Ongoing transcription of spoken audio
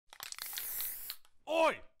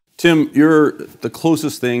Tim, you're the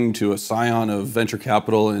closest thing to a scion of venture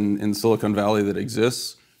capital in Silicon Valley that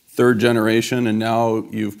exists. Third generation, and now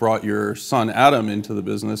you've brought your son Adam into the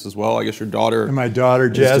business as well. I guess your daughter. And my daughter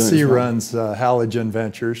Jessie runs Halogen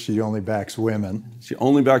Ventures. She only backs women. She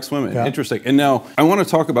only backs women. Yeah. Interesting. And now I want to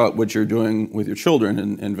talk about what you're doing with your children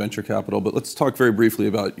in venture capital, but let's talk very briefly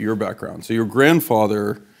about your background. So your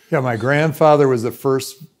grandfather. Yeah, my grandfather was the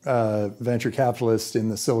first venture capitalist in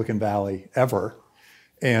the Silicon Valley ever.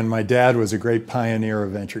 And my dad was a great pioneer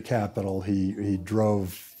of venture capital. He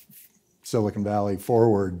drove Silicon Valley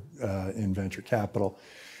forward in venture capital.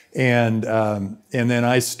 And then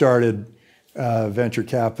I started venture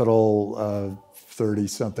capital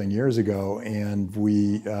 30-something years ago, and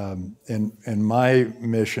and my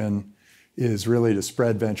mission is really to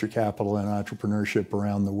spread venture capital and entrepreneurship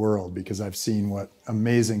around the world, because I've seen what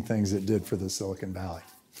amazing things it did for the Silicon Valley.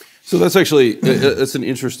 So that's actually, that's an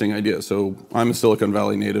interesting idea. So I'm a Silicon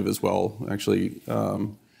Valley native as well, actually.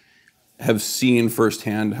 Have seen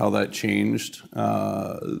firsthand how that changed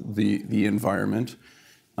the environment.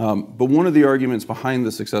 But one of the arguments behind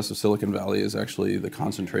the success of Silicon Valley is actually the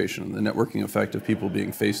concentration, the networking effect of people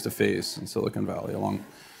being face-to-face in Silicon Valley along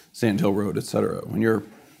Sand Hill Road, et cetera. When your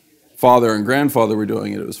father and grandfather were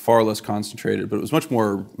doing it, it was far less concentrated, but it was much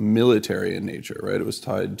more military in nature, right? It was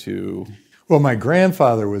tied to... Well, my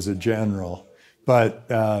grandfather was a general, but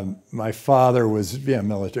my father was,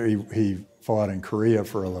 military. He fought in Korea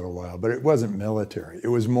for a little while, but it wasn't military. It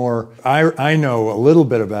was more, I know a little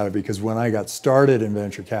bit about it because when I got started in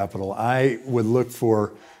venture capital, I would look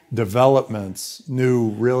for developments, new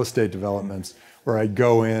real estate developments, where I'd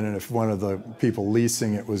go in, and if one of the people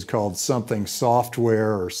leasing it was called something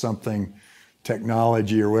software or something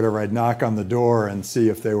technology or whatever, I'd knock on the door and see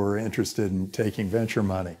if they were interested in taking venture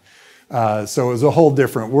money. So it was a whole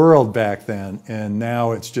different world back then, and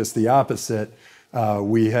now it's just the opposite.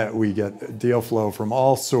 We get deal flow from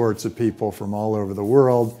all sorts of people from all over the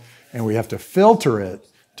world, and we have to filter it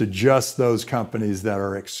to just those companies that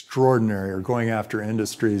are extraordinary or going after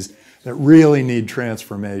industries that really need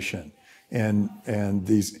transformation. And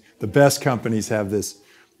the best companies have this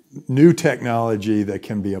new technology that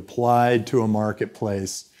can be applied to a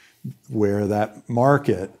marketplace where that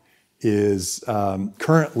market is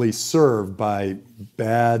currently served by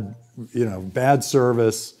bad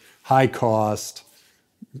service, high cost,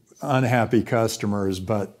 unhappy customers,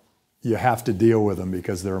 but you have to deal with them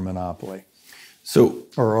because they're a monopoly.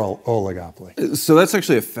 Or oligopoly. So that's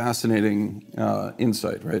actually a fascinating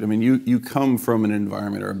insight, right? I mean, you come from an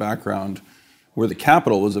environment or a background where the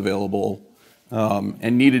capital was available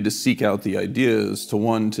and needed to seek out the ideas to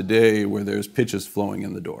one today where there's pitches flowing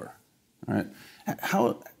in the door, right?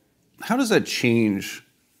 How does that change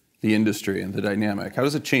the industry and the dynamic? How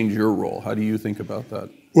does it change your role? How do you think about that?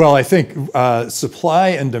 Well, I think supply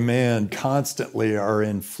and demand constantly are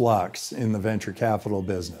in flux in the venture capital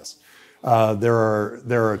business. There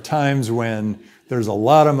are times when there's a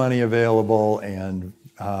lot of money available and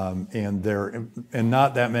not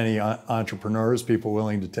that many entrepreneurs, people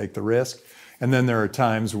willing to take the risk. And then there are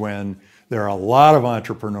times when there are a lot of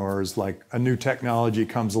entrepreneurs, like a new technology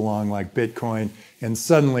comes along like Bitcoin, and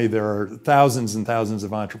suddenly there are thousands and thousands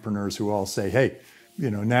of entrepreneurs who all say, hey,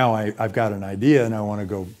 now I've got an idea and I want to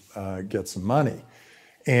go get some money.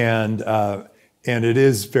 And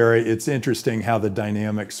it's interesting how the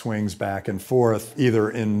dynamic swings back and forth, either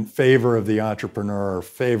in favor of the entrepreneur or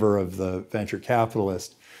favor of the venture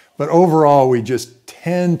capitalist. But overall, we just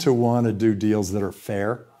tend to want to do deals that are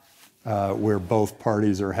fair, where both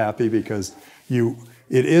parties are happy, because it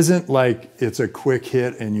isn't like it's a quick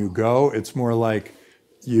hit and you go. It's more like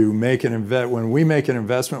you make when we make an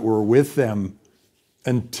investment, we're with them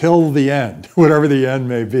until the end, whatever the end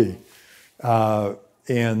may be.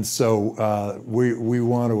 And so we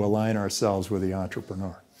want to align ourselves with the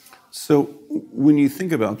entrepreneur. So when you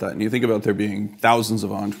think about that, and you think about there being thousands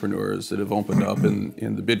of entrepreneurs that have opened up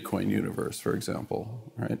in the Bitcoin universe, for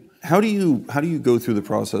example, right? How do you go through the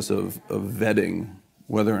process of vetting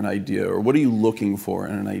whether an idea, or what are you looking for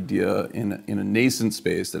in an idea in a nascent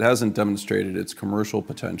space that hasn't demonstrated its commercial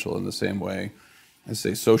potential in the same way as,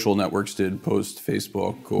 say, social networks did post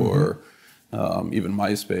Facebook or even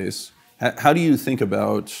MySpace? How do you think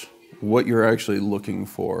about what you're actually looking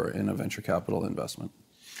for in a venture capital investment?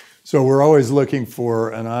 So we're always looking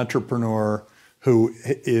for an entrepreneur who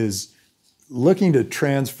is looking to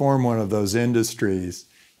transform one of those industries,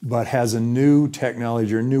 but has a new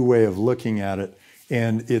technology or a new way of looking at it.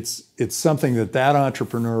 And it's something that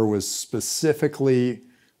entrepreneur was specifically,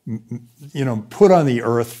 put on the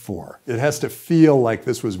earth for. It has to feel like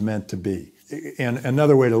this was meant to be. And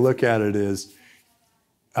another way to look at it is,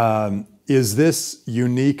 is this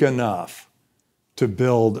unique enough to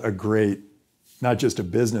build a great, not just a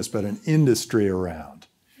business, but an industry around?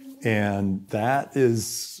 And that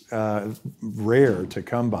is rare to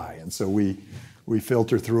come by. And so we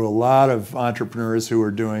filter through a lot of entrepreneurs who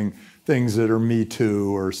are doing things that are Me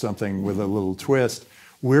Too or something with a little twist.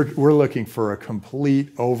 We're looking for a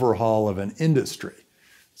complete overhaul of an industry.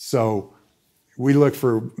 So we look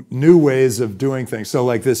for new ways of doing things. So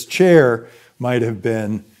like this chair might have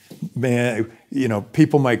been,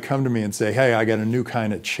 people might come to me and say, hey, I got a new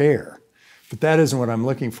kind of chair. But that isn't what I'm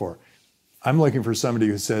looking for. I'm looking for somebody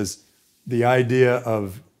who says the idea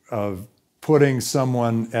of putting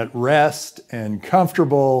someone at rest and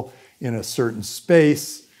comfortable in a certain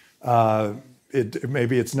space.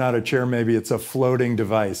 Maybe it's not a chair, maybe it's a floating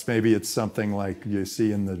device. Maybe it's something like you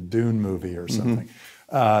see in the Dune movie or something.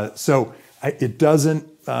 It doesn't,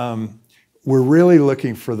 we're really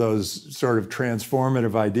looking for those sort of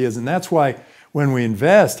transformative ideas. And that's why when we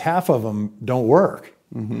invest, half of them don't work.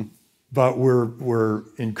 But we're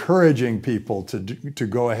encouraging people to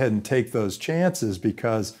go ahead and take those chances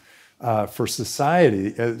because for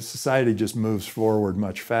society just moves forward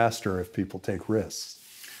much faster if people take risks.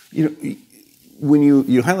 When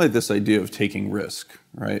you highlight this idea of taking risk,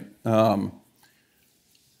 right? And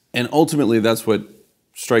ultimately, that's what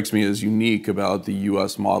strikes me as unique about the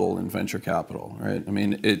U.S. model in venture capital, right? I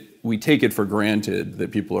mean, we take it for granted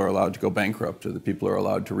that people are allowed to go bankrupt, or that people are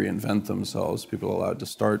allowed to reinvent themselves, people are allowed to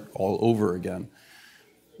start all over again.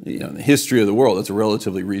 In the history of the world, it's a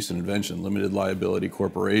relatively recent invention, limited liability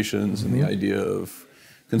corporations, and the idea of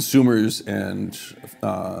consumers and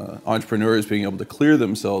entrepreneurs being able to clear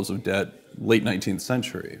themselves of debt, late 19th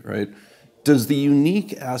century, right? Does the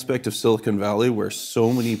unique aspect of Silicon Valley, where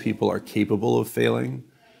so many people are capable of failing,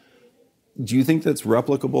 do you think that's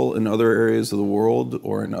replicable in other areas of the world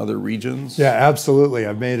or in other regions? Yeah, absolutely.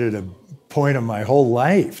 I've made it a point of my whole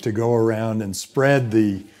life to go around and spread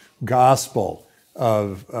the gospel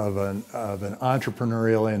of an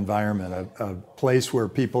entrepreneurial environment, a place where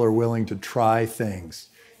people are willing to try things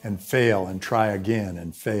and fail and try again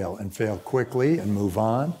and fail quickly and move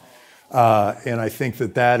on. And I think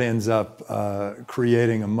that ends up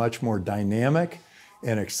creating a much more dynamic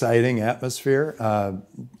and exciting atmosphere.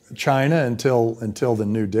 China, until the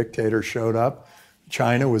new dictator showed up,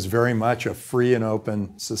 China was very much a free and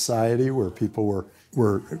open society where people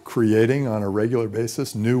were creating on a regular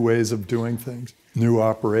basis new ways of doing things, new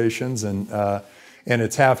operations, and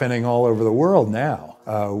it's happening all over the world now.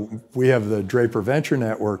 We have the Draper Venture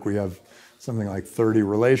Network. We have something like 30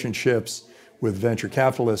 relationships with venture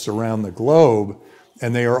capitalists around the globe,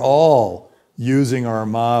 and they are all using our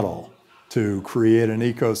model to create an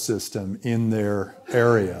ecosystem in their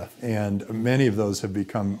area, and many of those have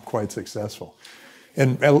become quite successful.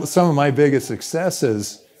 And some of my biggest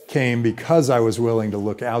successes came because I was willing to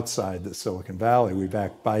look outside the Silicon Valley. We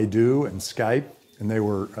backed Baidu and Skype, and they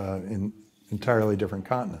were in entirely different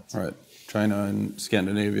continents. Right. China and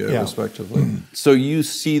Scandinavia, respectively. So you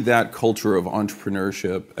see that culture of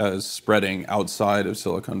entrepreneurship as spreading outside of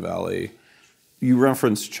Silicon Valley. You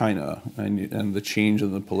referenced China and the change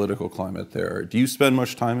in the political climate there. Do you spend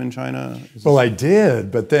much time in China? Well, I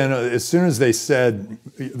did, but then as soon as they said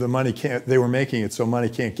they were making it so money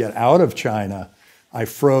can't get out of China, I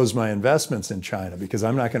froze my investments in China because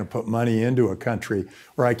I'm not going to put money into a country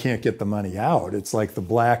where I can't get the money out. It's like the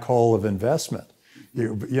black hole of investment.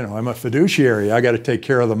 I'm a fiduciary. I got to take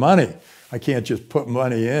care of the money. I can't just put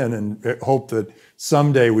money in and hope that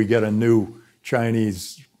someday we get a new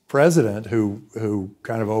Chinese president who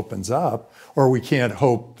kind of opens up, or we can't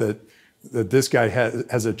hope that this guy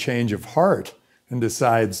has a change of heart and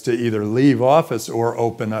decides to either leave office or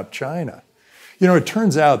open up China. It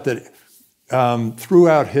turns out that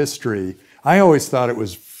throughout history, I always thought it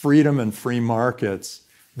was freedom and free markets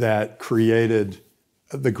that created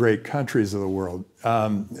the great countries of the world,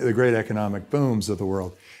 the great economic booms of the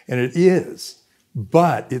world. And it is,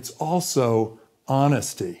 but it's also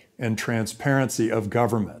honesty and transparency of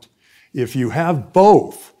government. If you have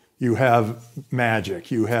both, you have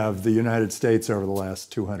magic. You have the United States over the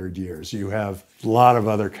last 200 years. You have a lot of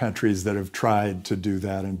other countries that have tried to do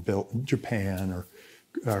that and built, Japan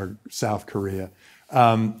or South Korea.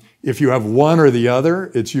 If you have one or the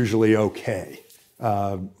other, it's usually okay.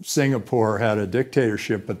 Singapore had a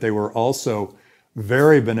dictatorship, but they were also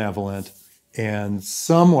very benevolent and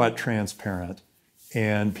somewhat transparent,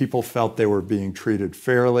 and people felt they were being treated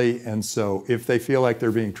fairly. And so if they feel like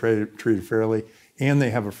they're being treated fairly and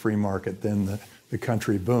they have a free market, then the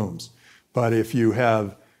country booms. But if you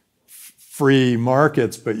have free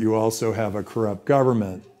markets, but you also have a corrupt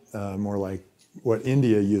government, more like what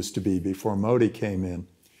India used to be before Modi came in,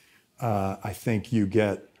 I think you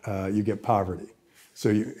get poverty.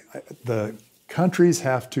 So the countries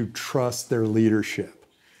have to trust their leadership,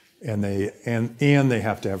 and they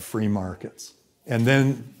have to have free markets, and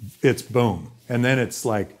then it's boom, and then it's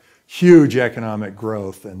like huge economic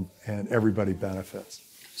growth, and everybody benefits.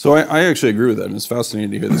 So I actually agree with that, and it's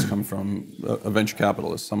fascinating to hear this come from a venture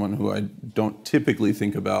capitalist, someone who I don't typically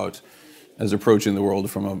think about as approaching the world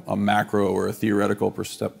from a macro or a theoretical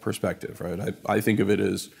perspective, right? I think of it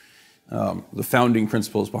as the founding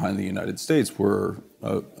principles behind the United States were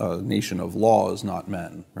a nation of laws, not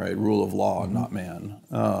men, right? Rule of law, not man.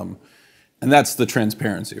 And that's the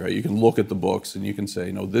transparency, right? You can look at the books and you can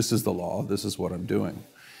say, no, this is the law, this is what I'm doing.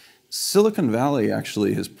 Silicon Valley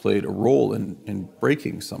actually has played a role in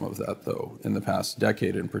breaking some of that, though, in the past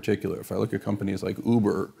decade in particular. If I look at companies like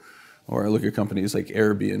Uber, or I look at companies like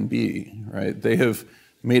Airbnb, right? They have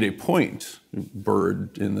made a point,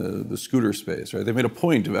 Bird in the scooter space, right? They made a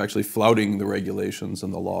point of actually flouting the regulations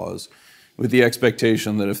and the laws with the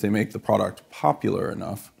expectation that if they make the product popular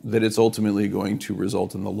enough, that it's ultimately going to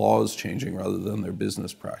result in the laws changing rather than their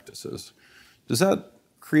business practices. Does that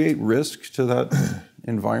create risk to that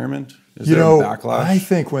environment? Is there a backlash? I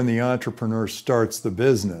think when the entrepreneur starts the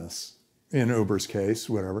business, in Uber's case,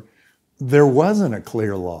 whatever, there wasn't a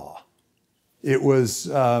clear law. It was,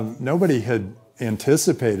 nobody had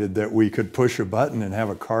anticipated that we could push a button and have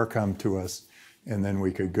a car come to us and then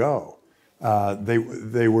we could go.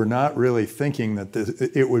 They were not really thinking that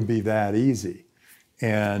it would be that easy.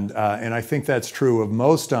 And I think that's true of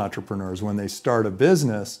most entrepreneurs. When they start a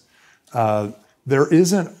business, there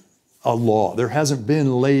isn't a law. There hasn't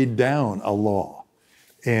been laid down a law.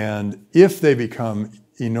 And if they become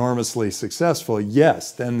enormously successful,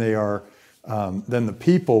 yes, then then the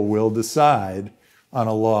people will decide on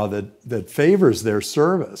a law that favors their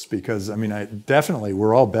service. Because, I mean, definitely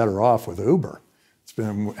we're all better off with Uber. It's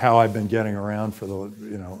been how I've been getting around for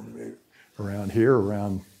around here,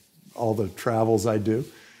 around all the travels I do.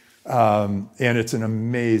 And it's an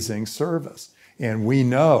amazing service. And we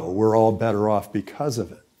know we're all better off because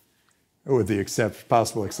of it, with the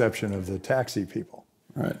possible exception of the taxi people.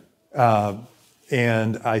 Right. But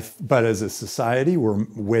as a society, we're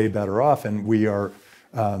way better off, and we are.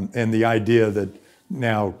 And the idea that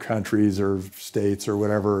now countries or states or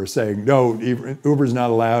whatever are saying, no, Uber's not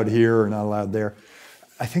allowed here or not allowed there,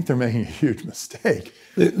 I think they're making a huge mistake.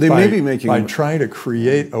 They may be making by trying to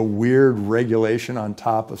create a weird regulation on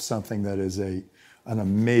top of something that is an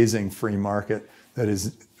amazing free market that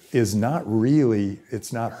is not really,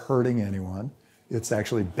 it's not hurting anyone. It's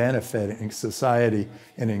actually benefiting society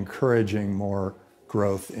and encouraging more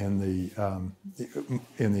growth in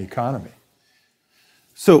the economy.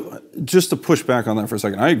 So just to push back on that for a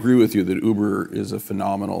second, I agree with you that Uber is a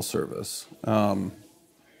phenomenal service.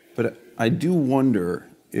 But I do wonder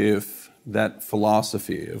if that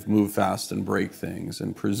philosophy of move fast and break things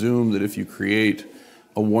and presume that if you create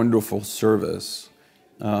a wonderful service,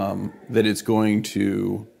 that it's going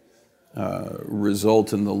to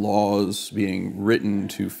result in the laws being written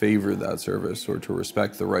to favor that service or to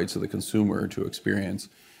respect the rights of the consumer to experience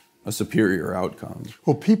a superior outcome.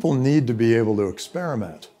 Well, people need to be able to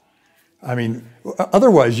experiment. I mean,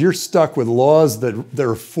 otherwise you're stuck with laws that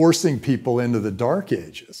are forcing people into the dark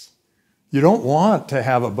ages. You don't want to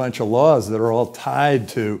have a bunch of laws that are all tied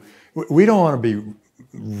to, we don't want to be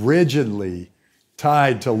rigidly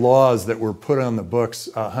tied to laws that were put on the books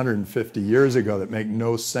 150 years ago that make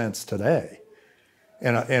no sense today.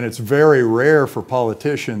 And it's very rare for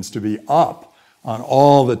politicians to be up on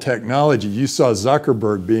all the technology. You saw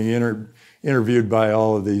Zuckerberg being interviewed by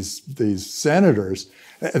all of these senators.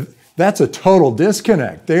 That's a total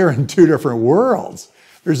disconnect. They're in two different worlds.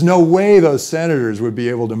 There's no way those senators would be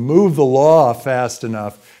able to move the law fast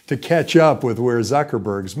enough to catch up with where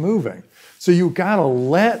Zuckerberg's moving. So you got to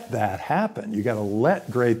let that happen. You got to let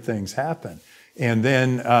great things happen. And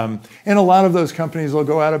then, and a lot of those companies will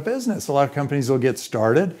go out of business. A lot of companies will get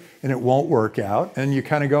started and it won't work out. And you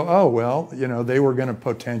kind of go, oh, well, they were going to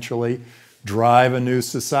potentially drive a new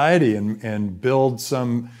society and build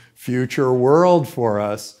some future world for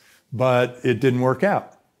us, but it didn't work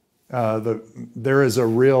out. There is a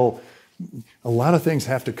lot of things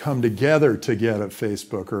have to come together to get a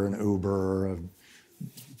Facebook or an Uber or a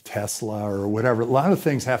Tesla or whatever. A lot of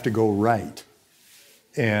things have to go right.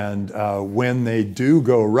 And when they do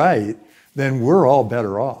go right, then we're all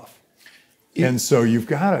better off. And so you've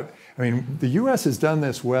got to, the U.S. has done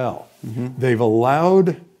this well. Mm-hmm. They've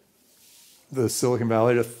allowed the Silicon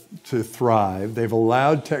Valley to thrive. They've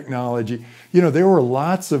allowed technology. There were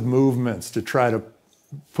lots of movements to try to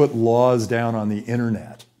put laws down on the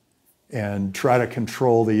internet and try to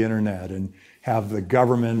control the internet have the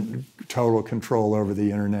government total control over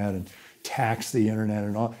the internet and tax the internet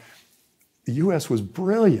and all. The US was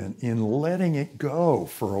brilliant in letting it go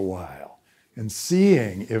for a while and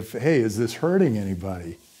seeing if, hey, is this hurting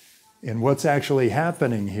anybody? And what's actually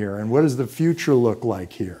happening here? And what does the future look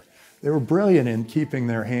like here? They were brilliant in keeping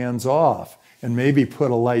their hands off and maybe put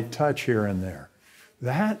a light touch here and there.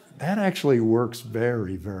 That actually works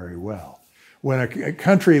very, very well. When a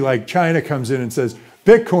country like China comes in and says,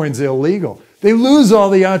 Bitcoin's illegal, they lose all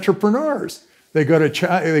the entrepreneurs. They go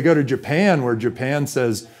to Japan, where Japan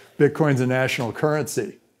says Bitcoin's a national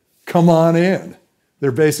currency. Come on in.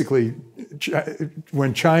 They're basically,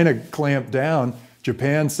 when China clamped down,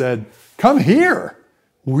 Japan said, come here.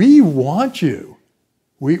 We want you.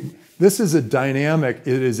 This is a dynamic,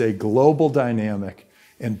 it is a global dynamic,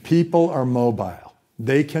 and people are mobile.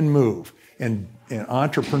 They can move, and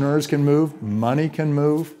entrepreneurs can move, money can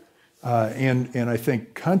move, and I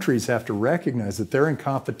think countries have to recognize that they're in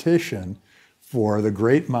competition for the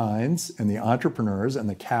great minds and the entrepreneurs and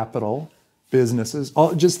the capital, businesses,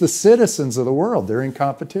 just the citizens of the world. They're in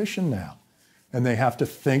competition now, and they have to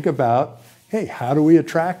think about, hey, how do we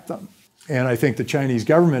attract them? And I think the Chinese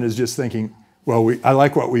government is just thinking, well, I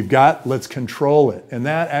like what we've got, let's control it. And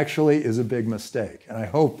that actually is a big mistake. And I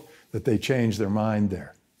hope that they change their mind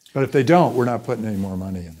there. But if they don't, we're not putting any more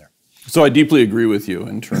money in there. So I deeply agree with you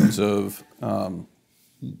in terms of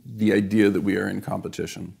the idea that we are in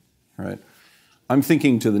competition, right? I'm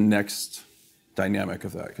thinking to the next dynamic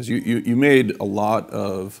of that, because you made a lot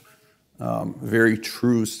of very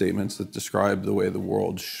true statements that describe the way the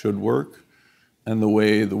world should work and the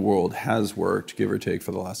way the world has worked, give or take,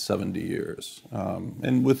 for the last 70 years.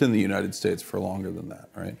 And within the United States for longer than that,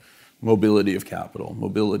 right? Mobility of capital,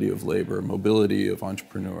 mobility of labor, mobility of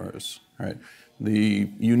entrepreneurs, right? The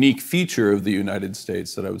unique feature of the United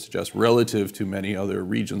States that I would suggest relative to many other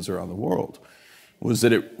regions around the world was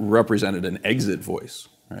that it represented an exit voice,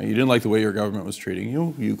 right? You didn't like the way your government was treating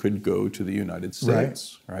you, you could go to the United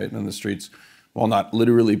States, right? And the streets, while not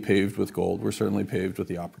literally paved with gold, were certainly paved with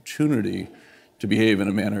the opportunity to behave in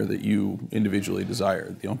a manner that you individually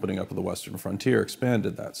desired. The opening up of the Western frontier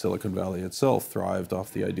expanded that. Silicon Valley itself thrived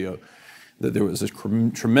off the idea that there was a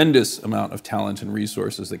tremendous amount of talent and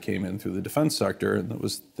resources that came in through the defense sector and that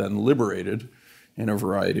was then liberated in a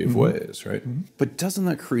variety of ways, right? But doesn't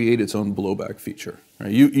that create its own blowback feature?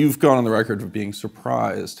 Right? You've gone on the record of being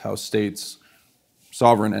surprised how states,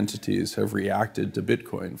 sovereign entities have reacted to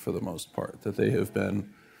Bitcoin for the most part, that they have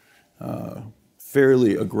been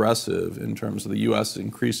fairly aggressive in terms of the U.S.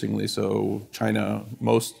 increasingly so, China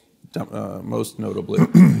most notably,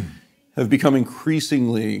 have become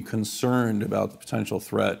increasingly concerned about the potential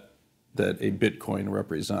threat that a Bitcoin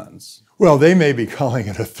represents. Well, they may be calling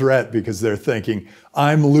it a threat because they're thinking,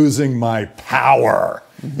 I'm losing my power.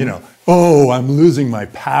 You know, oh, I'm losing my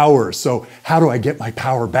power, so how do I get my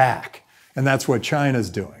power back? And that's what China's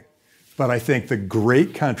doing. But I think the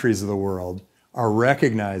great countries of the world are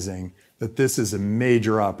recognizing that this is a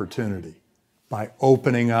major opportunity. By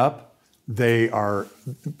opening up, they are,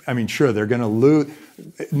 I mean, sure, they're going to lose.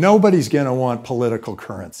 Nobody's going to want political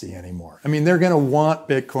currency anymore. I mean, they're going to want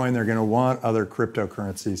Bitcoin. They're going to want other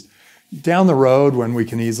cryptocurrencies. Down the road, when we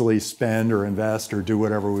can easily spend or invest or do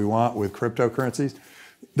whatever we want with cryptocurrencies,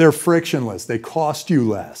 they're frictionless. They cost you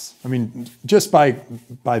less. I mean, just by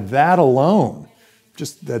that alone,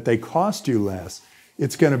 just that they cost you less,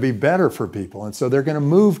 it's going to be better for people. And so they're going to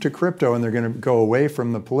move to crypto and they're going to go away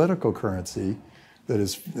from the political currency that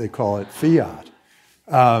is, they call it fiat.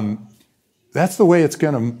 That's the way it's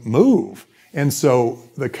going to move. And so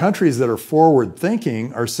the countries that are forward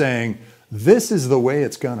thinking are saying, this is the way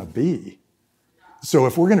it's going to be. So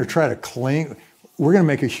if we're going to try to cling, we're going to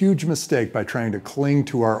make a huge mistake by trying to cling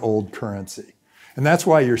to our old currency. And that's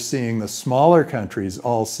why you're seeing the smaller countries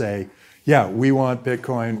all say, yeah, we want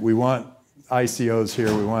Bitcoin, we want ICOs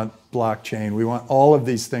here, we want blockchain, we want all of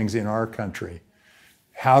these things in our country.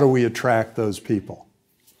 How do we attract those people?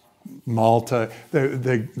 Malta,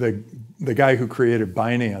 the guy who created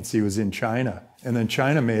Binance, he was in China, and then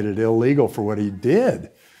China made it illegal for what he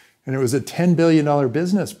did. And it was a $10 billion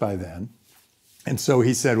business by then. And so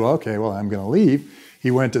he said, well, okay, well, I'm going to leave.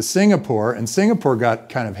 He went to Singapore, and Singapore got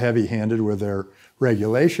kind of heavy-handed with their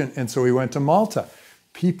regulation, and so he went to Malta.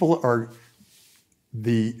 People are,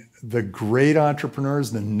 the great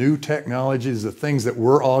entrepreneurs, the new technologies, the things that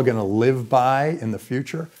we're all going to live by in the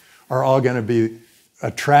future are all going to be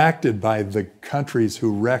attracted by the countries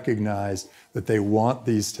who recognize that they want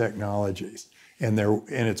these technologies. And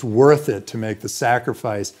it's worth it to make the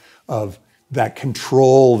sacrifice of that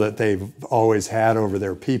control that they've always had over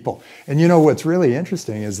their people. And you know what's really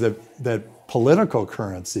interesting is that political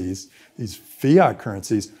currencies, these fiat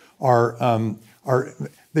currencies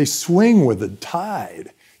they swing with the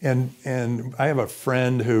tide. And I have a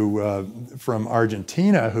friend who from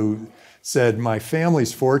Argentina who said, my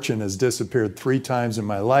family's fortune has disappeared 3 times in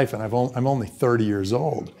my life, and I'm only 30 years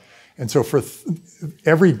old. And so for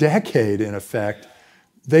every decade, in effect,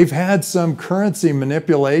 they've had some currency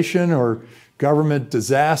manipulation or government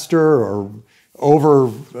disaster or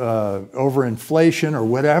overinflation or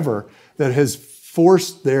whatever that has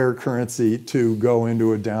forced their currency to go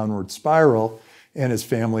into a downward spiral, and his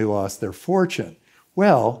family lost their fortune.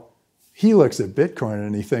 Well, he looks at Bitcoin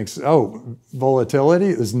and he thinks, oh, volatility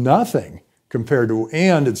is nothing compared to,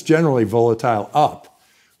 and it's generally volatile up,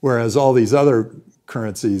 whereas all these other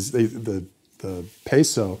currencies, the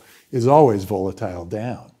peso is always volatile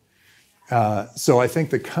down. So I think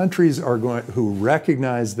the countries who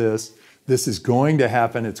recognize this is going to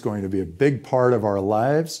happen. It's going to be a big part of our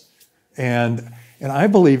lives. And I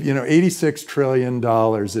believe, $86 trillion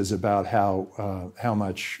is about how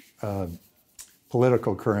much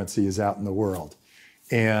political currency is out in the world.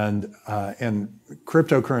 And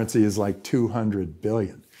cryptocurrency is like 200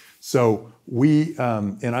 billion. So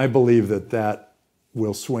and I believe that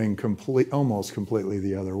will swing almost completely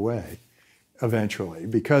the other way eventually.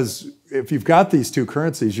 Because if you've got these two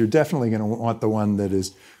currencies, you're definitely going to want the one that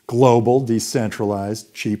is global,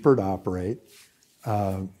 decentralized, cheaper to operate,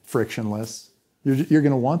 frictionless. You're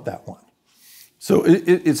going to want that one. So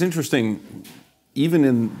it's interesting, even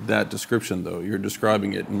in that description, though, you're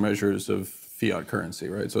describing it in measures of fiat currency,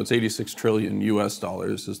 right? So it's 86 trillion US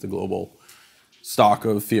dollars is the global stock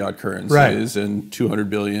of fiat currencies, right, and 200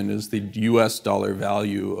 billion is the US dollar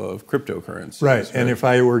value of cryptocurrencies. Right, and if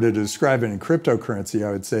I were to describe it in cryptocurrency,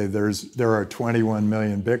 I would say there are 21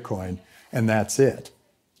 million Bitcoin, and that's it.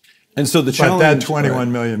 And so the challenge, but that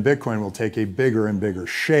 21 million Bitcoin will take a bigger and bigger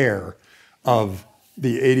share of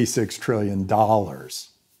the $86 trillion.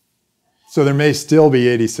 So there may still be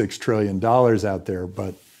 $86 trillion out there,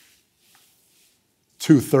 but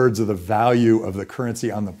 2/3 of the value of the currency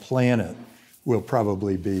on the planet will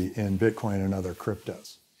probably be in Bitcoin and other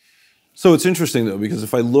cryptos. So it's interesting, though, because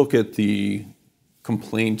if I look at the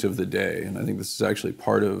complaint of the day, and I think this is actually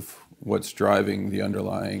part of what's driving the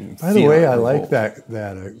underlying By the way, I like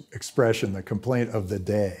that expression, the complaint of the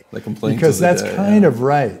day. The complaint because of the that's day, kind of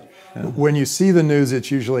right. Yeah. When you see the news,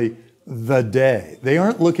 it's usually the day. They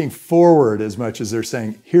aren't looking forward as much as they're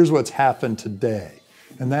saying, here's what's happened today.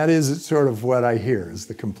 And that is sort of what I hear is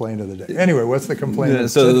the complaint of the day. Anyway, what's the complaint? Yeah,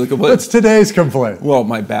 so what's today's complaint? Well,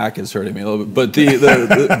 my back is hurting me a little bit, but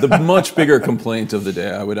the much bigger complaint of the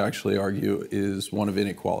day, I would actually argue, is one of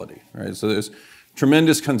inequality. Right. So there's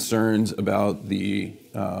tremendous concerns about the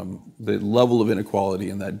level of inequality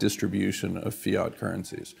in that distribution of fiat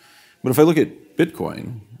currencies. But if I look at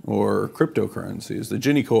Bitcoin or cryptocurrencies, the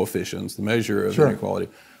Gini coefficients, the measure of inequality,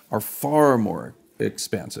 are far more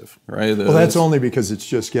expansive, right? Well, that's only because it's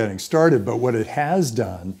just getting started. But what it has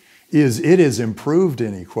done is it has improved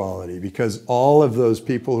inequality because all of those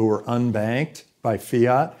people who were unbanked by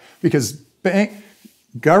fiat, because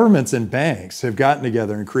governments and banks have gotten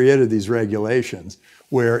together and created these regulations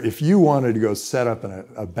where if you wanted to go set up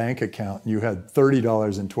a bank account and you had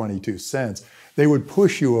 $30.22, they would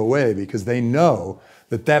push you away because they know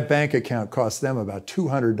that bank account costs them about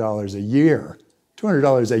 $200 a year.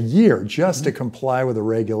 $200 a year just to comply with the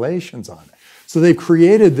regulations on it. So they've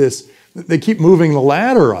created this, they keep moving the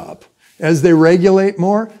ladder up. As they regulate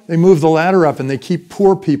more, they move the ladder up and they keep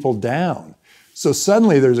poor people down. So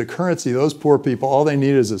suddenly there's a currency, those poor people, all they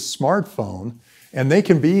need is a smartphone and they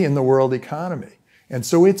can be in the world economy. And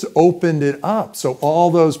so it's opened it up. So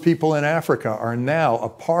all those people in Africa are now a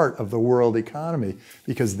part of the world economy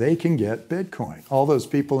because they can get Bitcoin. All those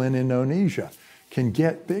people in Indonesia can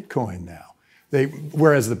get Bitcoin now.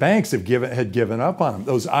 Whereas the banks had given up on them.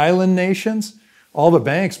 Those island nations, all the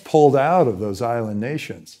banks pulled out of those island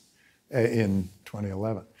nations in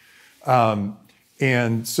 2011.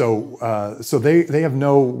 And so they have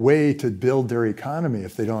no way to build their economy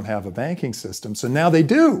if they don't have a banking system. So now they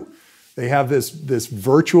do. They have this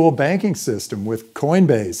virtual banking system with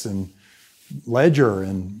Coinbase and Ledger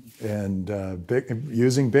and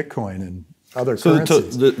using Bitcoin and other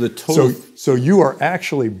currencies. So you are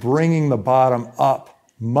actually bringing the bottom up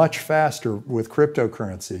much faster with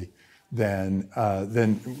cryptocurrency than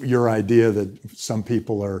your idea that some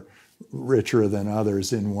people are richer than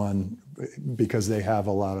others in one because they have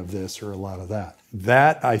a lot of this or a lot of that.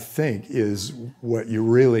 That, I think, is what you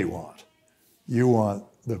really want. You want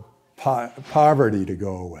the poverty to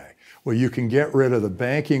go away. Well, you can get rid of the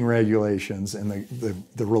banking regulations and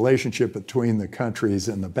the relationship between the countries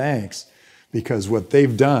and the banks because what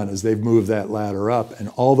they've done is they've moved that ladder up, and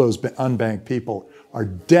all those unbanked people are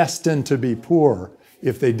destined to be poor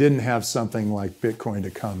if they didn't have something like Bitcoin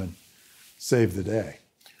to come and save the day.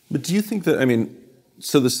 But do you think that, I mean,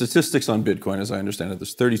 so the statistics on Bitcoin, as I understand it,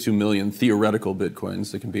 there's 32 million theoretical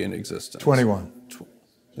Bitcoins that can be in existence. 21.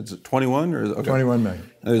 Is it 21 or okay. 21 million.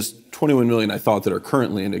 There's 21 million I thought that are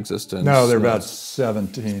currently in existence. No, they're about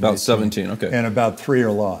 17. About 18, 17, okay. And about 3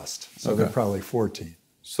 are lost, so Okay. they're probably 14.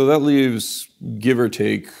 So that leaves, give or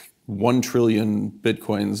take, 1 trillion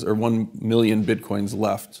Bitcoins or 1 million Bitcoins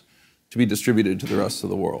left to be distributed to the rest of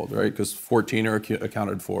the world, right? Because 14 are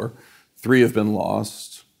accounted for, 3 have been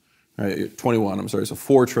lost, right? 21, I'm sorry, so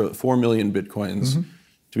 4 million Bitcoins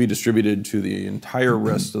to be distributed to the entire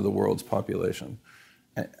rest of the world's population.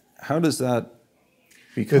 How does that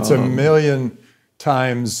become? It's 1 million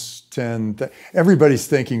times 10. Everybody's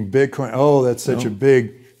thinking Bitcoin, oh, that's such a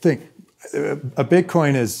big thing. A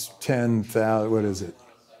Bitcoin is 10,000, what is it?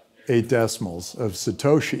 8 decimals of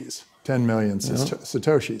Satoshis, 10 million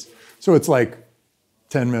Satoshis. So it's like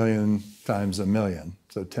 10 million times a million.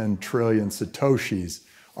 So 10 trillion Satoshis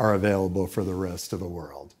are available for the rest of the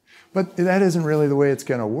world. But that isn't really the way it's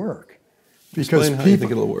going to work. Because Explain how you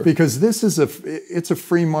think it'll work. Because this is it's a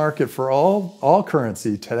free market for all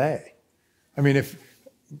currency today. I mean, if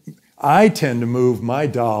I tend to move my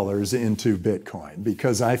dollars into Bitcoin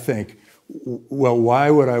because I think, well, why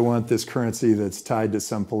would I want this currency that's tied to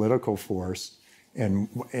some political force, and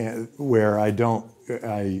where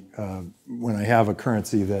when I have a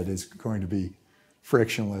currency that is going to be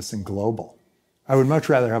frictionless and global? I would much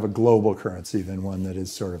rather have a global currency than one that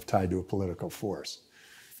is sort of tied to a political force.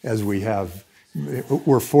 As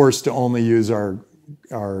we're forced to only use our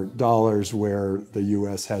dollars where the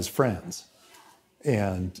U.S. has friends,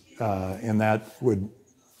 and that would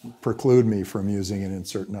preclude me from using it in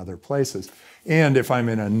certain other places. And if I'm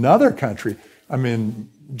in another country, I'm in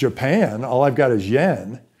Japan, all I've got is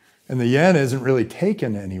yen, and the yen isn't really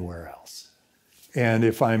taken anywhere else. And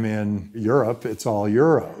if I'm in Europe, it's all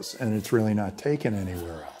euros, and it's really not taken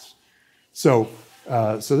anywhere else. So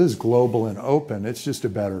this is global and open. It's just a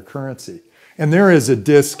better currency. And there is a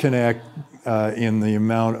disconnect in the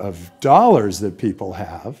amount of dollars that people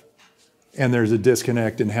have, and there's a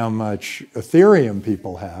disconnect in how much Ethereum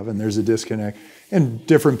people have, and there's a disconnect, and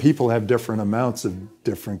different people have different amounts of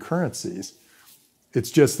different currencies. It's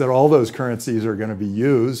just that all those currencies are going to be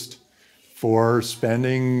used for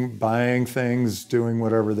spending, buying things, doing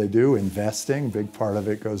whatever they do, investing. A big part of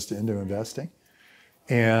it goes into investing.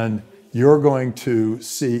 And you're going to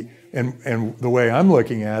see, and the way I'm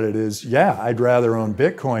looking at it is, yeah, I'd rather own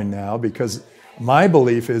Bitcoin now, because my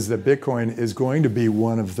belief is that Bitcoin is going to be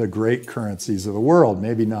one of the great currencies of the world.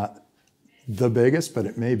 Maybe not the biggest, but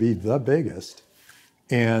it may be the biggest.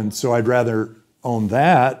 And so I'd rather own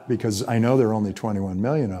that, because I know there are only 21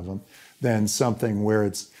 million of them, than something where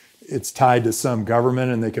it's tied to some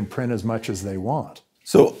government and they can print as much as they want.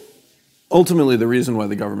 So ultimately, the reason why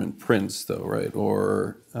the government prints, though, right,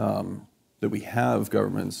 or that we have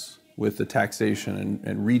governments with the taxation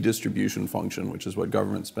and redistribution function, which is what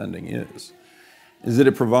government spending is that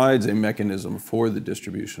it provides a mechanism for the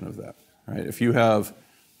distribution of that, right? If you have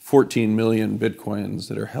 14 million Bitcoins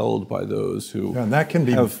that are held by those who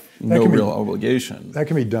have no real obligation. That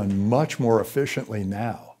can be done much more efficiently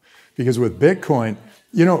now. Because with Bitcoin,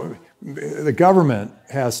 you know, the government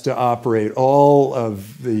has to operate all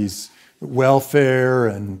of these welfare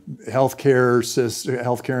and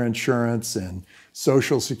healthcare insurance and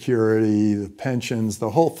Social Security, the pensions, the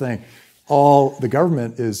whole thing. The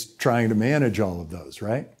government is trying to manage all of those,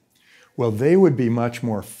 right? Well, they would be much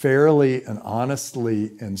more fairly and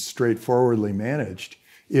honestly and straightforwardly managed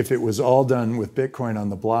if it was all done with Bitcoin on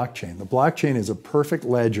the blockchain. The blockchain is a perfect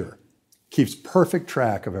ledger, keeps perfect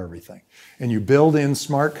track of everything. And you build in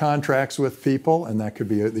smart contracts with people, and that could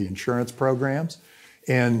be the insurance programs.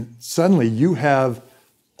 And suddenly you have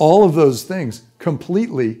all of those things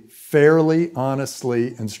completely, fairly,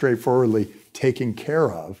 honestly, and straightforwardly taken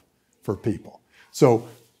care of for people. So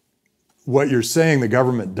what you're saying the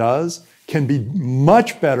government does can be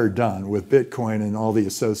much better done with Bitcoin and all the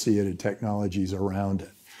associated technologies around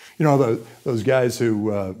it. You know, those guys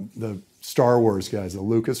who, the Star Wars guys, the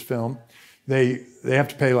Lucasfilm, they have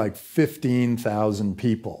to pay like 15,000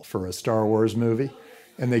 people for a Star Wars movie,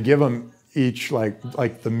 and they give them each,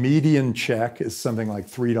 like the median check is something like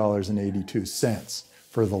 $3.82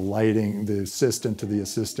 for the lighting, the assistant to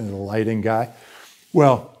the lighting guy.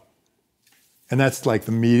 Well, and that's like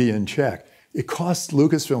the median check. It costs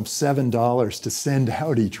Lucasfilm $7 to send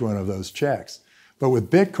out each one of those checks. But with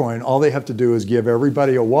Bitcoin, all they have to do is give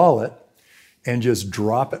everybody a wallet and just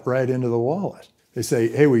drop it right into the wallet. They say,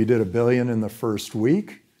 hey, well, you did $1 billion in the first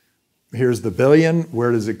week. Here's the $1 billion.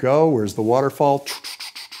 Where does it go? Where's the waterfall?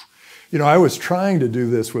 You know, I was trying to do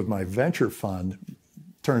this with my venture fund.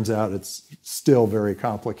 Turns out it's still very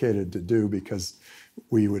complicated to do because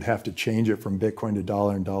we would have to change it from Bitcoin to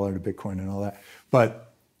dollar and dollar to Bitcoin and all that.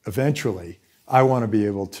 But eventually, I want to be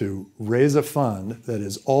able to raise a fund that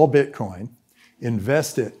is all Bitcoin,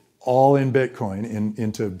 invest it all in Bitcoin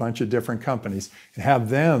into a bunch of different companies, and have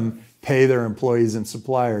them pay their employees and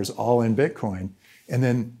suppliers all in Bitcoin, and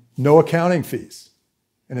then no accounting fees.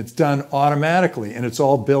 And it's done automatically, and it's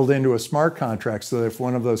all built into a smart contract so that if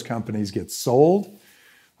one of those companies gets sold,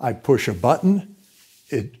 I push a button,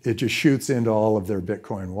 it just shoots into all of their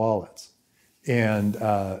Bitcoin wallets. And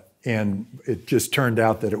it just turned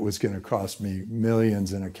out that it was going to cost me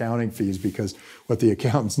millions in accounting fees, because what the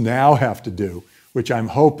accountants now have to do, which I'm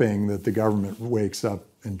hoping that the government wakes up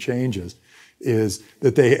and changes, is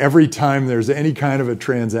that they, every time there's any kind of a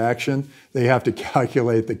transaction, they have to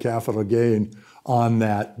calculate the capital gain on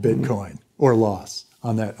that Bitcoin or loss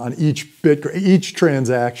on each Bitcoin, each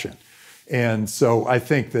transaction. And so I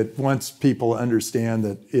think that once people understand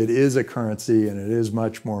that it is a currency and it is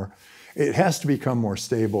much more, it has to become more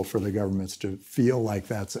stable for the governments to feel like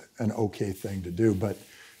that's an okay thing to do. But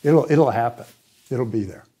it'll happen. It'll be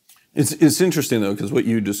there. It's interesting, though, because what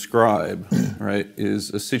you describe, right,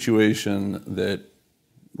 is a situation that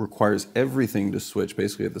requires everything to switch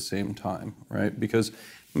basically at the same time, right? Because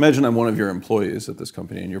imagine I'm one of your employees at this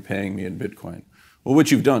company and you're paying me in Bitcoin. Well,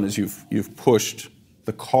 what you've done is you've pushed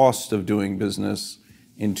the cost of doing business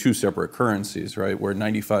in two separate currencies, right? Where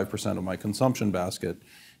 95% of my consumption basket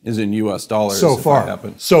is in U.S. dollars. So far.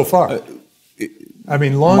 I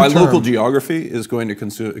mean, long term, my local geography is going to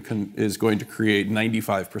create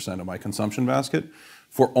 95% of my consumption basket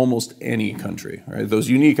for almost any country, right? Those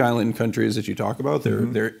unique island countries that you talk about,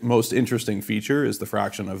 their most interesting feature is the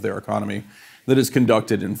fraction of their economy that is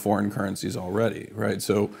conducted in foreign currencies already, right?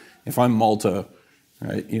 So if I'm Malta,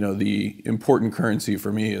 right, you know, the important currency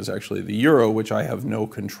for me is actually the euro, which I have no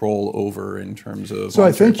control over in terms of. So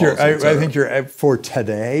I think you're for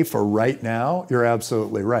today, for right now, you're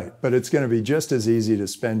absolutely right. But it's going to be just as easy to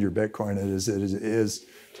spend your Bitcoin as it is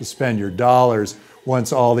to spend your dollars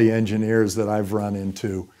once all the engineers that I've run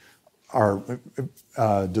into are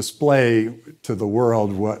display to the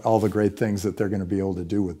world what all the great things that they're going to be able to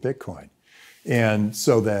do with Bitcoin. And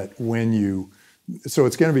so that so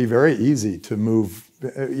it's going to be very easy to move,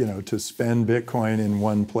 to spend Bitcoin in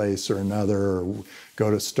one place or another, or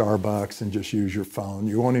go to Starbucks and just use your phone.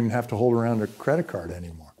 You won't even have to hold around a credit card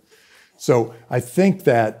anymore. So I think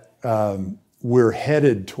that we're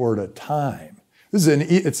headed toward a time. It's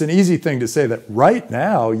an easy thing to say that right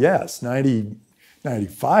now, yes,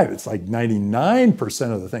 95, it's like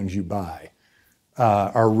 99% of the things you buy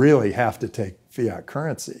really have to take fiat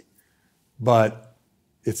currency. But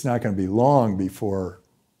it's not going to be long before,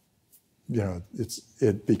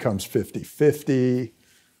 it becomes 50-50,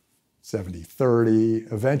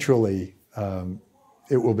 70-30. Eventually,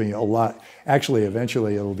 it will be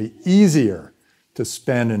eventually it'll be easier to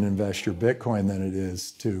spend and invest your Bitcoin than it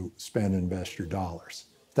is to spend and invest your dollars.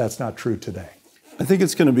 That's not true today. I think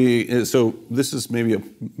it's going to be, so this is maybe a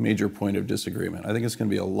major point of disagreement. I think it's going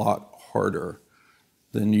to be a lot harder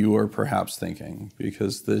than you are perhaps thinking,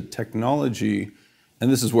 because the technology,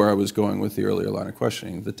 and this is where I was going with the earlier line of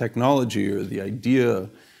questioning, the technology or the idea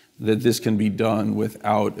that this can be done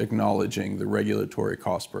without acknowledging the regulatory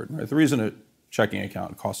cost burden, right? The reason a checking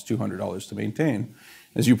account costs $200 to maintain,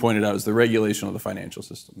 as you pointed out, is the regulation of the financial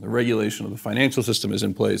system. The regulation of the financial system is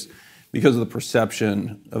in place because of the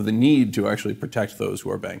perception of the need to actually protect those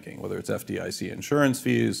who are banking, whether it's FDIC insurance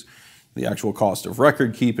fees, the actual cost of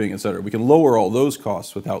record keeping, et cetera. We can lower all those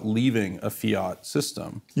costs without leaving a fiat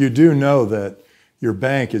system. You do know that your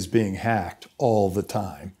bank is being hacked all the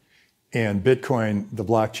time, and Bitcoin, the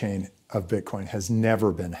blockchain of Bitcoin, has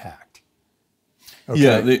never been hacked. Okay?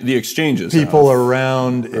 Yeah, the exchanges. People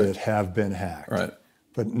around it have been hacked. Right.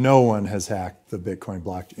 But no one has hacked the Bitcoin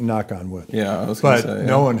blockchain, knock on wood. Yeah, I was going to say. But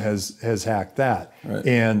no one has hacked that. Right.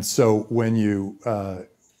 And so when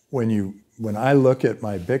I look at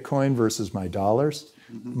my Bitcoin versus my dollars,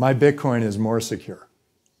 my Bitcoin is more secure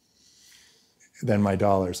than my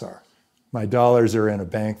dollars are. My dollars are in a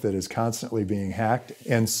bank that is constantly being hacked.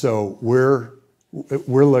 And so we're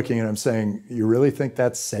looking at them saying, you really think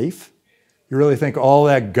that's safe? You really think all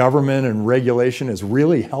that government and regulation is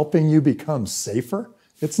really helping you become safer?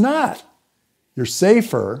 It's not. You're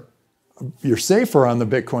safer on the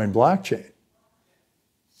Bitcoin blockchain.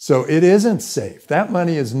 So it isn't safe. That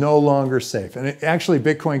money is no longer safe. And actually,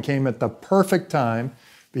 Bitcoin came at the perfect time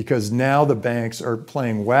because now the banks are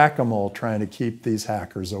playing whack-a-mole trying to keep these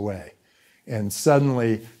hackers away. And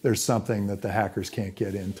suddenly there's something that the hackers can't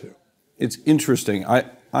get into. It's interesting.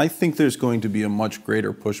 I think there's going to be a much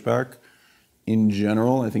greater pushback in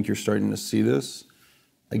general. I think you're starting to see this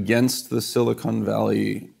against the Silicon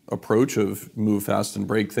Valley approach of move fast and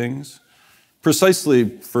break things. Precisely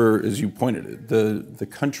for, as you pointed it, the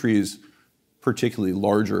countries, particularly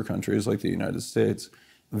larger countries like the United States,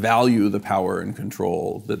 value the power and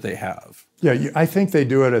control that they have. Yeah, I think they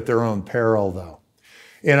do it at their own peril, though.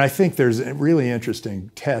 And I think there's a really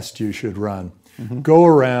interesting test you should run. Mm-hmm. Go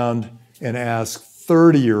around and ask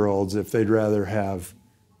 30-year-olds if they'd rather have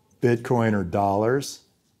Bitcoin or dollars,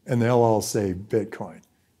 and they'll all say Bitcoin.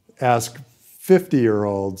 Ask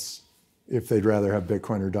 50-year-olds if they'd rather have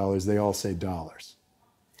Bitcoin or dollars, they all say dollars.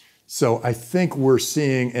 So I think we're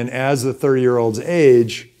seeing, and as the 30-year-olds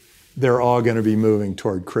age, they're all going to be moving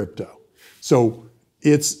toward crypto. So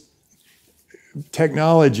it's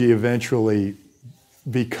technology eventually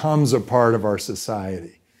becomes a part of our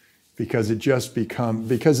society because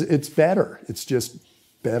because it's better. It's just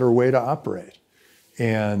better way to operate.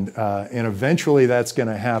 And eventually that's going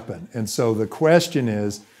to happen. And so the question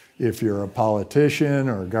is, if you're a politician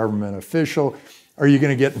or a government official, are you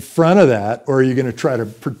going to get in front of that, or are you going to try to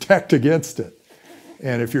protect against it?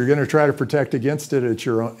 And if you're going to try to protect against it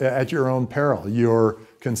at your own peril, your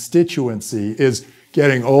constituency is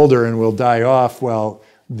getting older and will die off while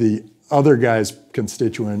the other guy's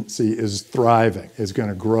constituency is thriving, is going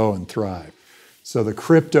to grow and thrive. So the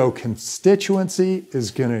crypto constituency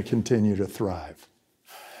is going to continue to thrive.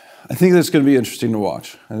 I think that's going to be interesting to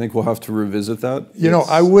watch. I think we'll have to revisit that. You know,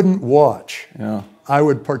 I wouldn't watch. Yeah. I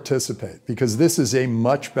would participate, because this is a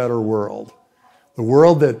much better world. The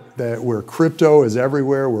world that where crypto is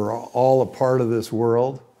everywhere, we're all a part of this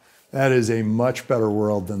world, that is a much better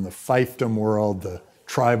world than the fiefdom world, the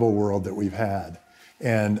tribal world that we've had.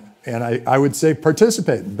 And I would say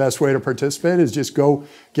participate. The best way to participate is just go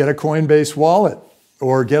get a Coinbase wallet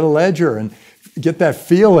or get a ledger and get that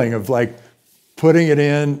feeling of like putting it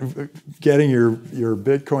in, getting your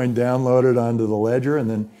Bitcoin downloaded onto the ledger and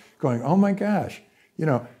then going, oh my gosh, you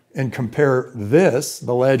know, and compare this,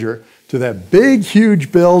 the ledger, to that big,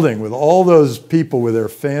 huge building with all those people with their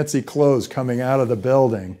fancy clothes coming out of the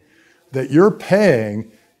building that you're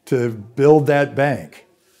paying to build that bank.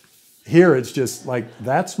 Here, it's just like,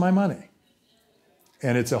 that's my money.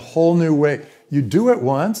 And it's a whole new way. You do it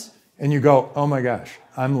once and you go, oh my gosh,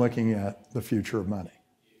 I'm looking at the future of money.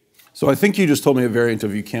 So I think you just told me a variant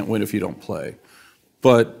of you can't win if you don't play,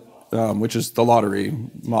 but which is the lottery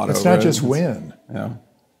motto. It's not just win. Yeah.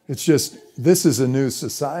 It's just, this is a new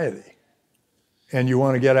society. And you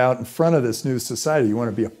want to get out in front of this new society. You want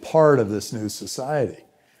to be a part of this new society.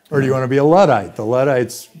 Or do you want to be a Luddite? The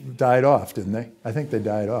Luddites died off, didn't they? I think they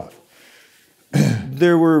died off.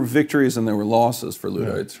 There were victories and there were losses for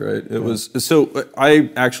Luddites, right? It was so. I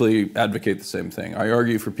actually advocate the same thing. I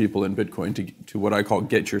argue for people in Bitcoin to what I call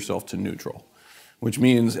get yourself to neutral, which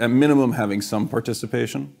means at minimum having some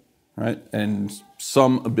participation, right, and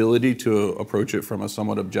some ability to approach it from a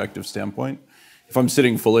somewhat objective standpoint. If I'm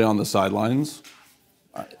sitting fully on the sidelines,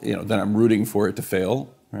 then I'm rooting for it to fail,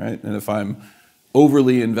 right? And if I'm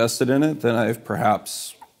overly invested in it, then I've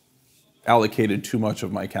perhaps allocated too much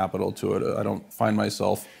of my capital to it. I don't find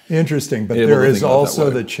myself interesting, but there is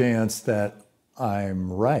also the chance that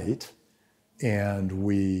I'm right, and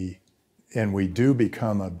we do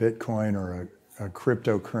become a Bitcoin or a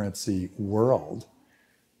cryptocurrency world.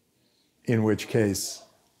 In which case,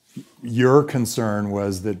 your concern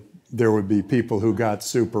was that there would be people who got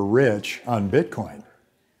super rich on Bitcoin.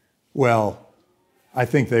 Well, I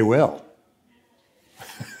think they will.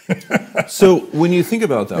 So when you think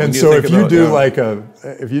about that, and so if you do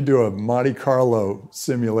if you do a Monte Carlo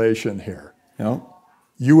simulation here,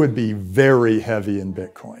 you would be very heavy in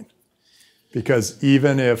Bitcoin, because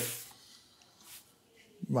even if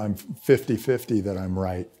I'm 50-50 that I'm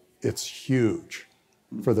right, it's huge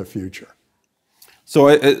for the future. So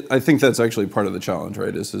I think that's actually part of the challenge,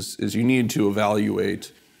 right? Is you need to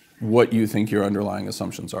evaluate what you think your underlying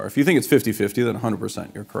assumptions are. If you think it's 50-50, then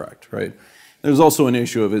 100% you're correct, right? There's also an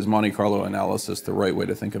issue of, is Monte Carlo analysis the right way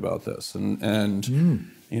to think about this?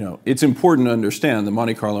 And it's important to understand the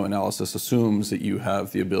Monte Carlo analysis assumes that you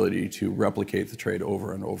have the ability to replicate the trade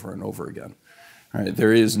over and over and over again. Right?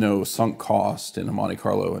 There is no sunk cost in a Monte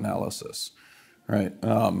Carlo analysis. Right?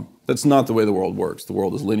 That's not the way the world works. The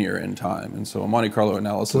world is linear in time. And so a Monte Carlo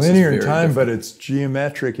analysis is linear very in time, different. but it's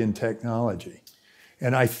geometric in technology.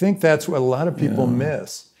 And I think that's what a lot of people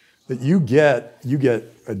miss. That you get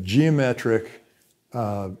a geometric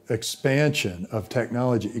expansion of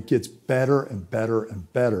technology, it gets better and better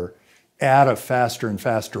and better at a faster and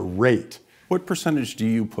faster rate. What percentage do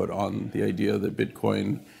you put on the idea that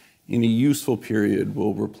Bitcoin in a useful period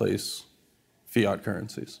will replace fiat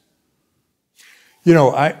currencies? You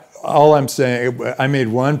know, all I'm saying, I made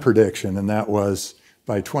one prediction, and that was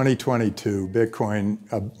by 2022,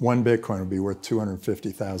 one Bitcoin will be worth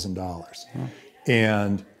 $250,000.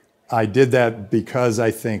 And I did that because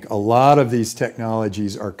I think a lot of these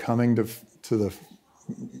technologies are coming to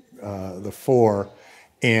the fore,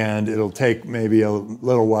 and it'll take maybe a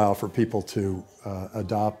little while for people to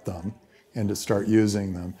adopt them and to start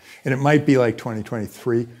using them. And it might be like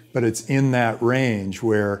 2023, but it's in that range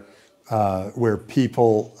where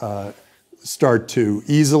people start to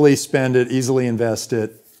easily spend it, easily invest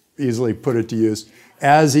it, easily put it to use,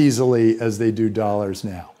 as easily as they do dollars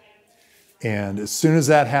now. And as soon as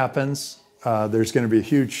that happens, there's going to be a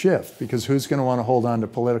huge shift, because who's going to want to hold on to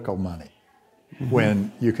political money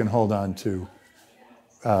when you can hold on to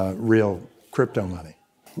real crypto money?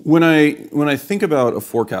 When I think about a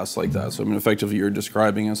forecast like that, so I mean, effectively you're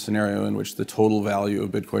describing a scenario in which the total value of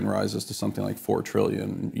Bitcoin rises to something like $4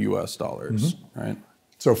 trillion US dollars, right?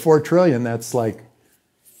 So 4 trillion, that's like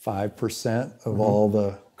 5% of all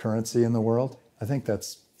the currency in the world. I think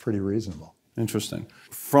that's pretty reasonable. Interesting.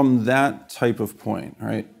 From that type of point,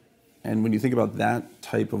 right? And when you think about that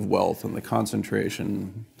type of wealth and the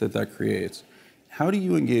concentration that that creates, how do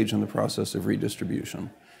you engage in the process of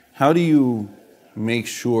redistribution? How do you make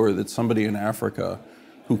sure that somebody in Africa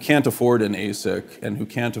who can't afford an ASIC and who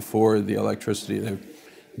can't afford the electricity, they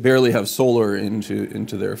barely have solar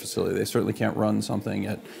into their facility, they certainly can't run something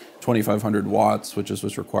at 2,500 watts, which is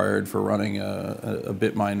what's required for running a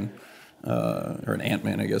Bitmine, or an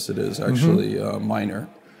Ant-Man, I guess it is, actually, miner.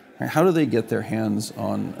 How do they get their hands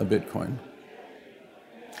on a Bitcoin?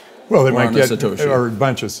 Well, they or might get a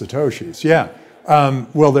bunch of Satoshis, yeah.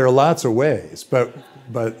 Well, there are lots of ways, but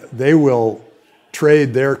they will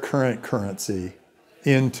trade their current currency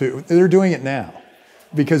into, they're doing it now,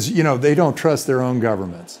 because, you know, they don't trust their own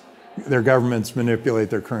governments. Their governments manipulate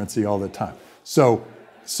their currency all the time. So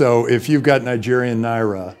if you've got Nigerian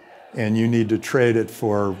Naira and you need to trade it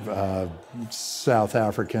for South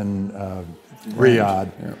African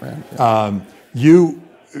Riyadh,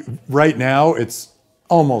 right now it's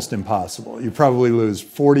almost impossible. You probably lose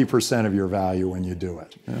 40% of your value when you do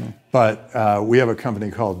it. Yeah. But we have a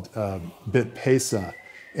company called BitPesa,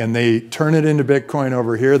 and they turn it into Bitcoin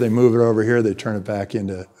over here, they move it over here, they turn it back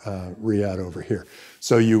into Riyadh over here.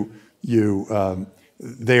 So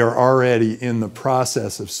they are already in the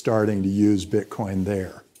process of starting to use Bitcoin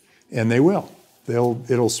there, and they will.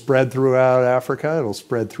 It'll spread throughout Africa, it'll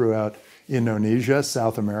spread throughout Indonesia,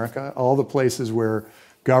 South America, all the places where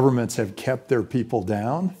governments have kept their people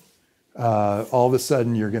down. All of a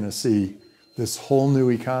sudden, you're going to see this whole new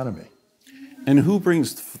economy. And who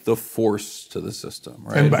brings the force to the system,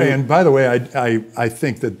 right? And by the way, I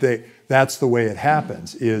think that that's the way it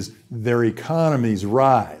happens, is their economies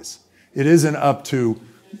rise. It isn't up to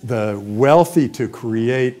the wealthy to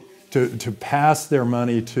to pass their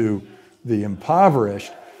money to the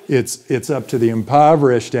impoverished. It's up to the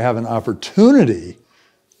impoverished to have an opportunity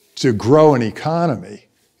to grow an economy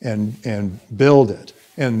and build it.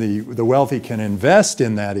 And the wealthy can invest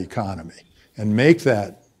in that economy and make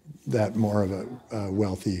that more of a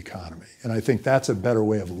wealthy economy. And I think that's a better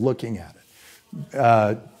way of looking at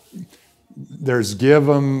it. There's give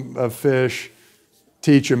them a fish,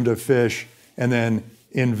 teach them to fish, and then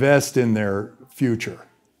invest in their future.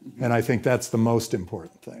 And I think that's the most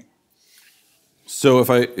important thing. So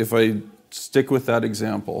if I stick with that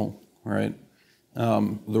example, right,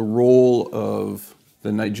 the role of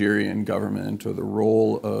the Nigerian government or the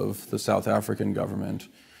role of the South African government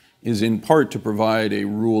is in part to provide a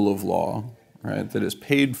rule of law, right, that is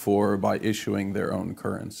paid for by issuing their own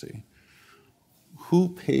currency. Who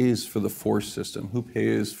pays for the force system? Who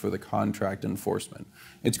pays for the contract enforcement?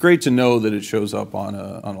 It's great to know that it shows up on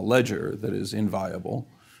a ledger that is inviolable,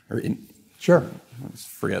 or sure.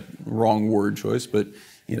 Forget wrong word choice, but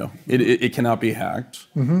you know it cannot be hacked.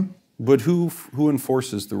 Mm-hmm. But who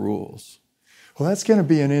enforces the rules? Well, that's going to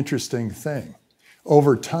be an interesting thing.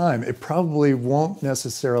 Over time, it probably won't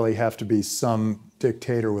necessarily have to be some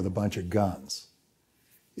dictator with a bunch of guns.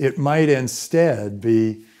 It might instead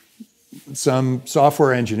be some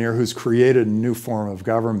software engineer who's created a new form of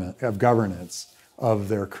governance of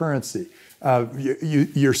their currency.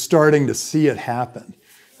 You're starting to see it happen.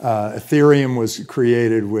 Ethereum was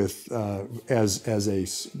created with as a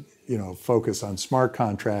focus on smart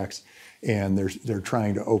contracts, and they're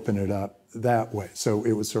trying to open it up that way. So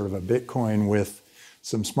it was sort of a Bitcoin with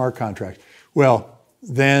some smart contracts. Well,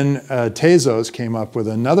 Then Tezos came up with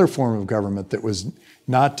another form of government that was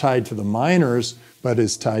not tied to the miners, but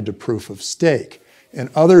is tied to proof of stake. And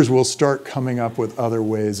others will start coming up with other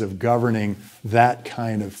ways of governing that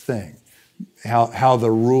kind of thing, how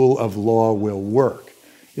the rule of law will work.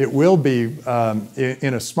 It will be,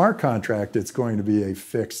 in a smart contract, it's going to be a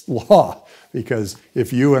fixed law, because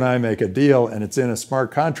if you and I make a deal and it's in a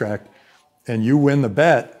smart contract and you win the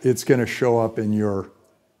bet, it's going to show up in your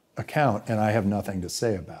account and I have nothing to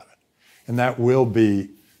say about it. And that will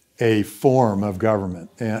be a form of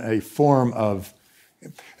government, and a form of,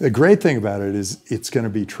 the great thing about it is it's going to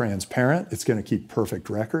be transparent, it's going to keep perfect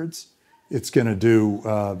records, it's going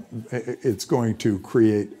to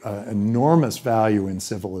create enormous value in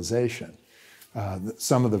civilization.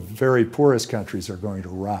 Some of the very poorest countries are going to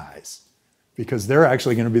rise because they're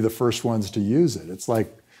actually going to be the first ones to use it. It's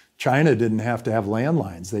like China didn't have to have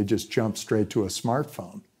landlines, they just jumped straight to a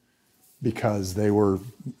smartphone because they were,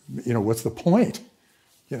 what's the point?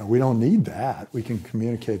 We don't need that. We can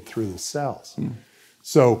communicate through the cells.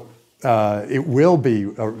 So it will be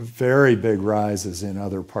very big rises in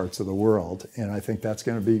other parts of the world, and I think that's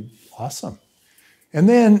going to be awesome. And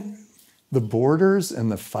then the borders and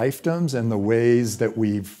the fiefdoms and the ways that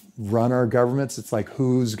we've run our governments, it's like,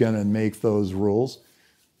 who's going to make those rules?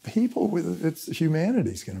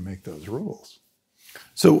 Humanity's going to make those rules.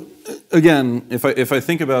 So again, if I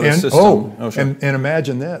think about a system, and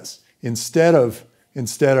imagine this: instead of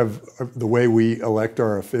the way we elect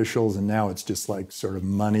our officials, and now it's just like sort of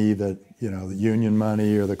money that, the union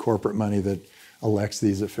money or the corporate money that elects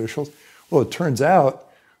these officials. Well, it turns out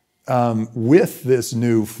with this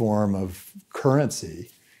new form of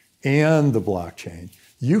currency and the blockchain,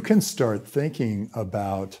 you can start thinking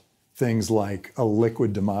about things like a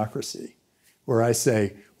liquid democracy, where I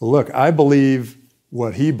say, well, look, I believe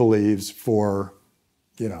what he believes for,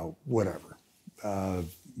 whatever,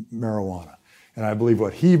 marijuana. And I believe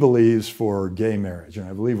what he believes for gay marriage. And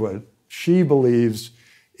I believe what she believes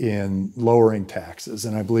in lowering taxes.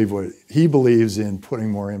 And I believe what he believes in putting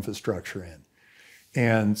more infrastructure in.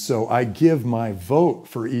 And so I give my vote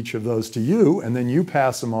for each of those to you, and then you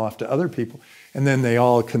pass them off to other people. And then they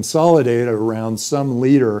all consolidate around some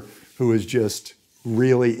leader who is just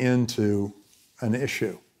really into an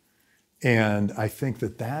issue. And I think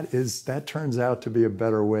that turns out to be a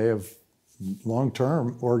better way of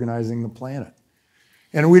long-term organizing the planet.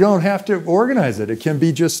 And we don't have to organize it. It can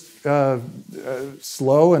be just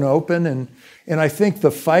slow and open. And I think the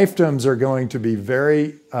fiefdoms are going to be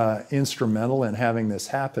very instrumental in having this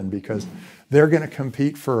happen, because they're going to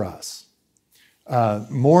compete for us.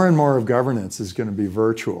 More and more of governance is going to be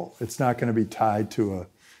virtual. It's not going to be tied to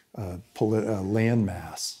a land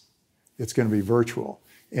mass. It's going to be virtual.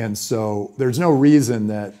 And so there's no reason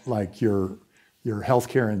that like your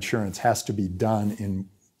healthcare insurance has to be done in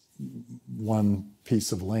one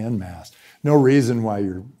piece of land mass. No reason why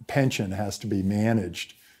your pension has to be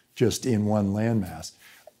managed just in one land mass.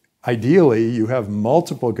 Ideally, you have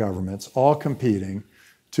multiple governments all competing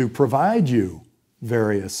to provide you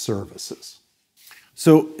various services.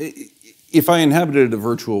 So if I inhabited a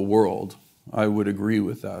virtual world, I would agree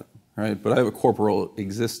with that, right? But I have a corporeal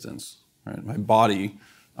existence, right? My body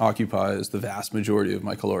occupies the vast majority of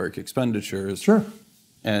my caloric expenditures. Sure.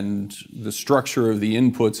 And the structure of the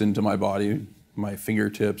inputs into my body, my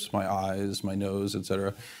fingertips, my eyes, my nose, et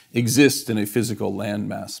cetera, exist in a physical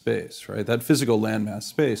landmass space, right? That physical landmass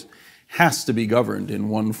space has to be governed in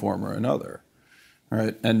one form or another,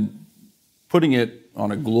 right? And putting it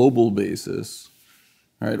on a global basis,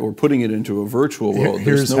 right, or putting it into a virtual world,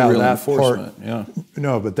 there's no real enforcement.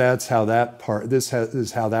 No, but that's how that part, this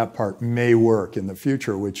is how that part may work in the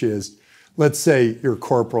future, which is, let's say your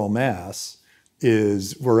corporal mass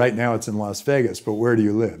is, well, right now it's in Las Vegas, but where do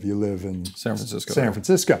you live? You live in San Francisco. San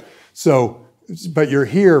Francisco. So, but you're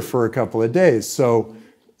here for a couple of days. So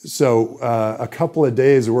a couple of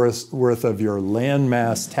days worth of your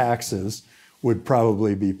landmass taxes would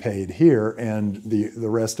probably be paid here, and the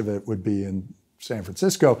rest of it would be in San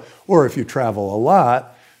Francisco. Or if you travel a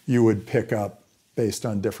lot, you would pick up based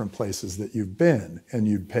on different places that you've been, and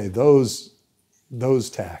you'd pay those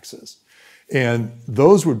taxes. And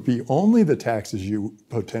those would be only the taxes you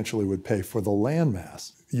potentially would pay for the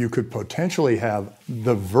landmass. You could potentially have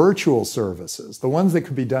the virtual services. The ones that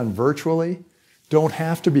could be done virtually don't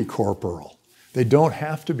have to be corporal. They don't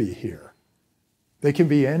have to be here. They can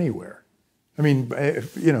be anywhere. I mean,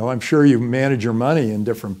 I'm sure you manage your money in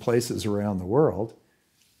different places around the world,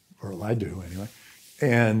 or I do anyway.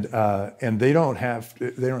 And they don't have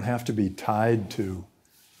to be tied to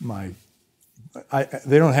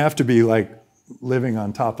they don't have to be like living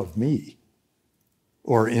on top of me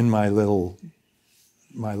or in my little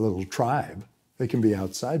my little tribe. They can be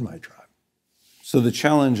outside my tribe. So the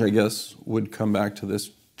challenge, I guess, would come back to this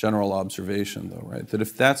general observation, though, right? That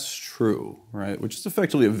if that's true, right, which is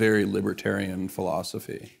effectively a very libertarian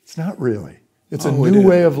philosophy. It's not really. It's a new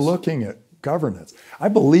way of looking at governance. I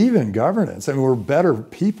believe in governance. I mean, we're better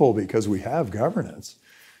people because we have governance.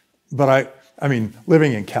 But I mean,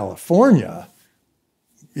 living in California,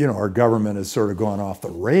 you know, our government has sort of gone off the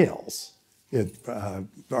rails.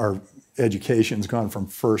 Our education's gone from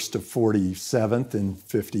first to 47th in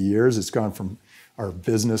 50 years. It's gone from, our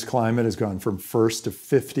business climate has gone from first to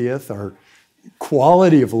 50th. Our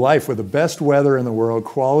quality of life, with the best weather in the world,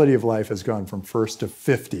 quality of life has gone from first to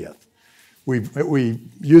 50th. We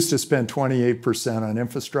used to spend 28% on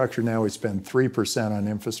infrastructure. Now we spend 3% on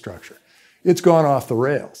infrastructure. It's gone off the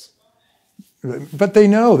rails. But they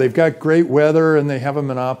know they've got great weather and they have a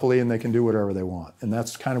monopoly and they can do whatever they want. And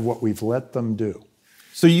that's kind of what we've let them do.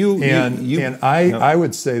 So I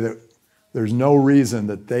would say that there's no reason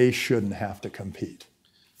that they shouldn't have to compete.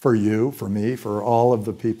 For you, for me, for all of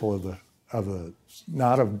the people of the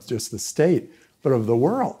not of just the state, but of the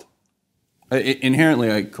world.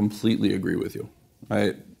 Inherently, I completely agree with you.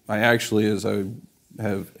 I actually, as I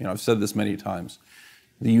have, I've said this many times,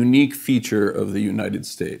 the unique feature of the United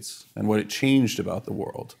States and what it changed about the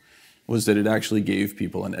world was that it actually gave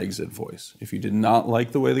people an exit voice. If you did not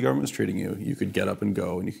like the way the government was treating you, you could get up and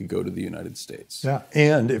go, and you could go to the United States. Yeah,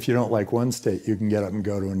 and if you don't like one state, you can get up and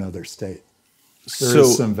go to another state. There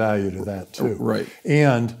is some value to that too. Right.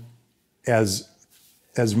 And as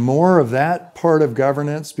more of that part of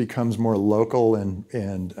governance becomes more local and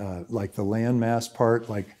like the landmass part,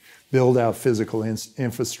 like build out physical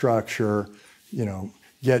infrastructure,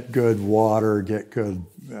 get good water, get good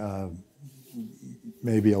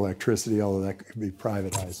maybe electricity, although that could be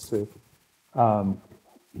privatized too.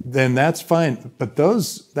 Then that's fine. But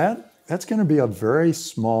that's going to be a very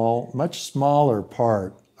small, much smaller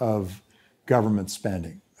part of government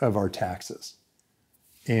spending, of our taxes.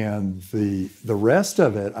 And the rest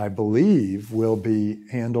of it, I believe, will be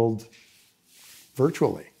handled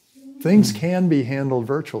virtually. Things can be handled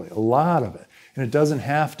virtually, a lot of it. And it doesn't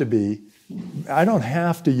have to be, I don't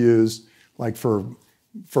have to use, like for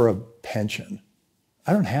a pension,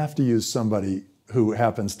 I don't have to use somebody who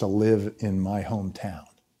happens to live in my hometown,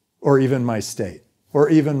 or even my state, or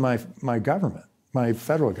even my government, my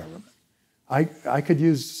federal government. I could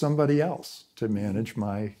use somebody else to manage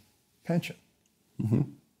my pension. Mm-hmm.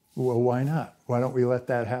 Well, why not? Why don't we let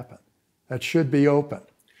that happen? That should be open.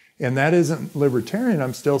 And that isn't libertarian.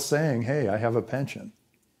 I'm still saying, hey, I have a pension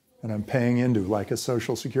and I'm paying into like a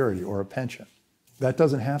Social Security or a pension. That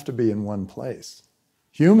doesn't have to be in one place.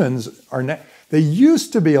 Humans they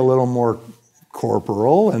used to be a little more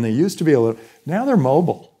corporal and they used to be now they're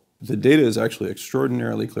mobile. The data is actually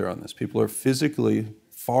extraordinarily clear on this. People are physically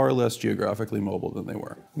far less geographically mobile than they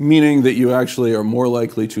were. Meaning that you actually are more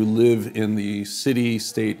likely to live in the city,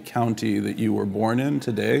 state, county that you were born in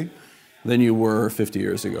today than you were 50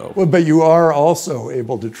 years ago. Well, but you are also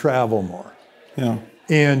able to travel more. Yeah.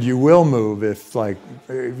 And you will move if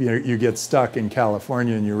you get stuck in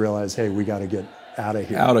California and you realize, hey, we got to get out of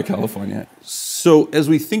here. Out of California. So as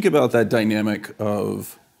we think about that dynamic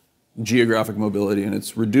of geographic mobility, and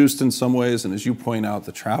it's reduced in some ways, and as you point out,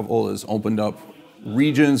 the travel has opened up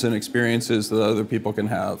regions and experiences that other people can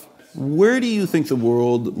have. Where do you think the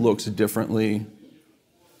world looks differently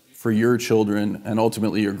for your children and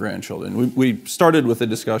ultimately your grandchildren? We started with a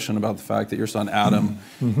discussion about the fact that your son Adam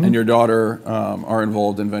and your daughter are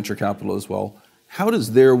involved in venture capital as well. How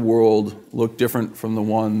does their world look different from the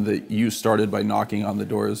one that you started by knocking on the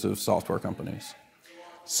doors of software companies?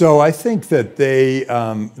 So I think that they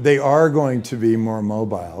are going to be more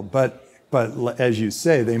mobile, but as you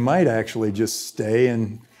say, they might actually just stay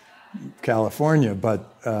in California,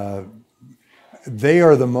 but they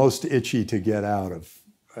are the most itchy to get out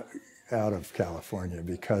of California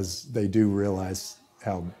because they do realize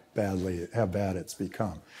how bad it's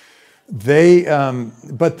become.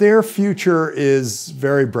 But their future is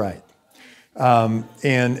very bright,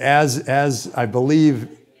 and as I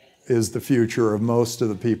believe is the future of most of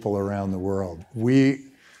the people around the world.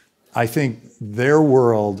 I think their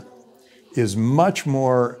world is much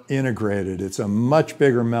more integrated. It's a much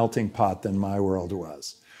bigger melting pot than my world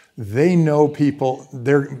was. They know people,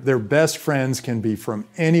 their best friends can be from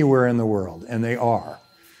anywhere in the world, and they are.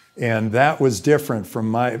 And that was different from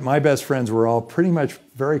my best friends were all pretty much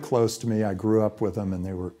very close to me. I grew up with them and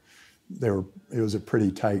it was a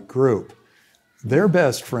pretty tight group. Their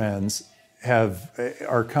best friends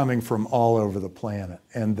are coming from all over the planet.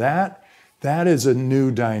 And that is a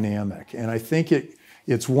new dynamic. And I think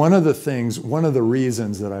It's one of the things, one of the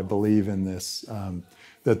reasons that I believe in this,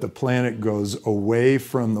 that the planet goes away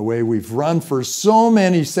from the way we've run for so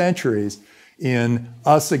many centuries in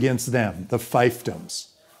us against them, the fiefdoms,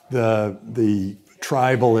 the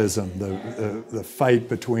tribalism, the fight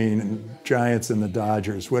between Giants and the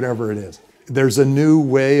Dodgers, whatever it is. There's a new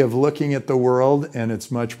way of looking at the world, and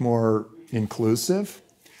it's much more inclusive.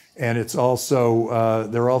 And it's also,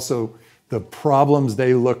 the problems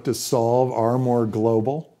they look to solve are more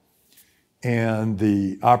global, and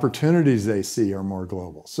the opportunities they see are more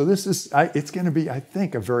global. So this is, it's going to be, I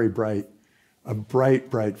think, a very bright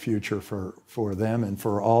future for them and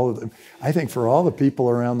for all of them. I think for all the people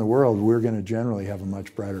around the world, we're going to generally have a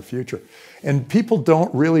much brighter future. And people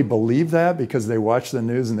don't really believe that because they watch the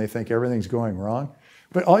news and they think everything's going wrong.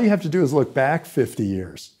 But all you have to do is look back 50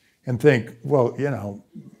 years and think, well, you know,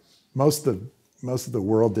 most of the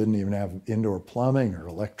world didn't even have indoor plumbing or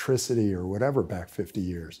electricity or whatever back 50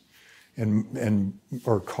 years.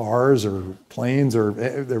 Or cars or planes, or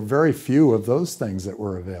there are very few of those things that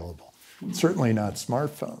were available. Certainly not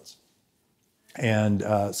smartphones. And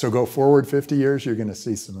so go forward 50 years, you're going to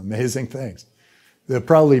see some amazing things. They'll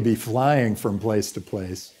probably be flying from place to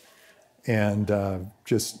place. And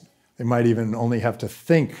they might even only have to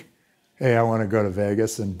think, hey, I want to go to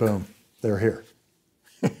Vegas, and boom, they're here.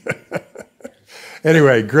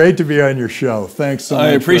 Anyway, great to be on your show. Thanks so much. I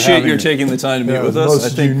appreciate your taking the time to meet with us.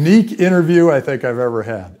 Most unique interview I think I've ever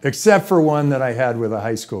had, except for one that I had with a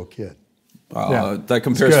high school kid. That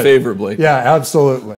compares favorably. Yeah, absolutely.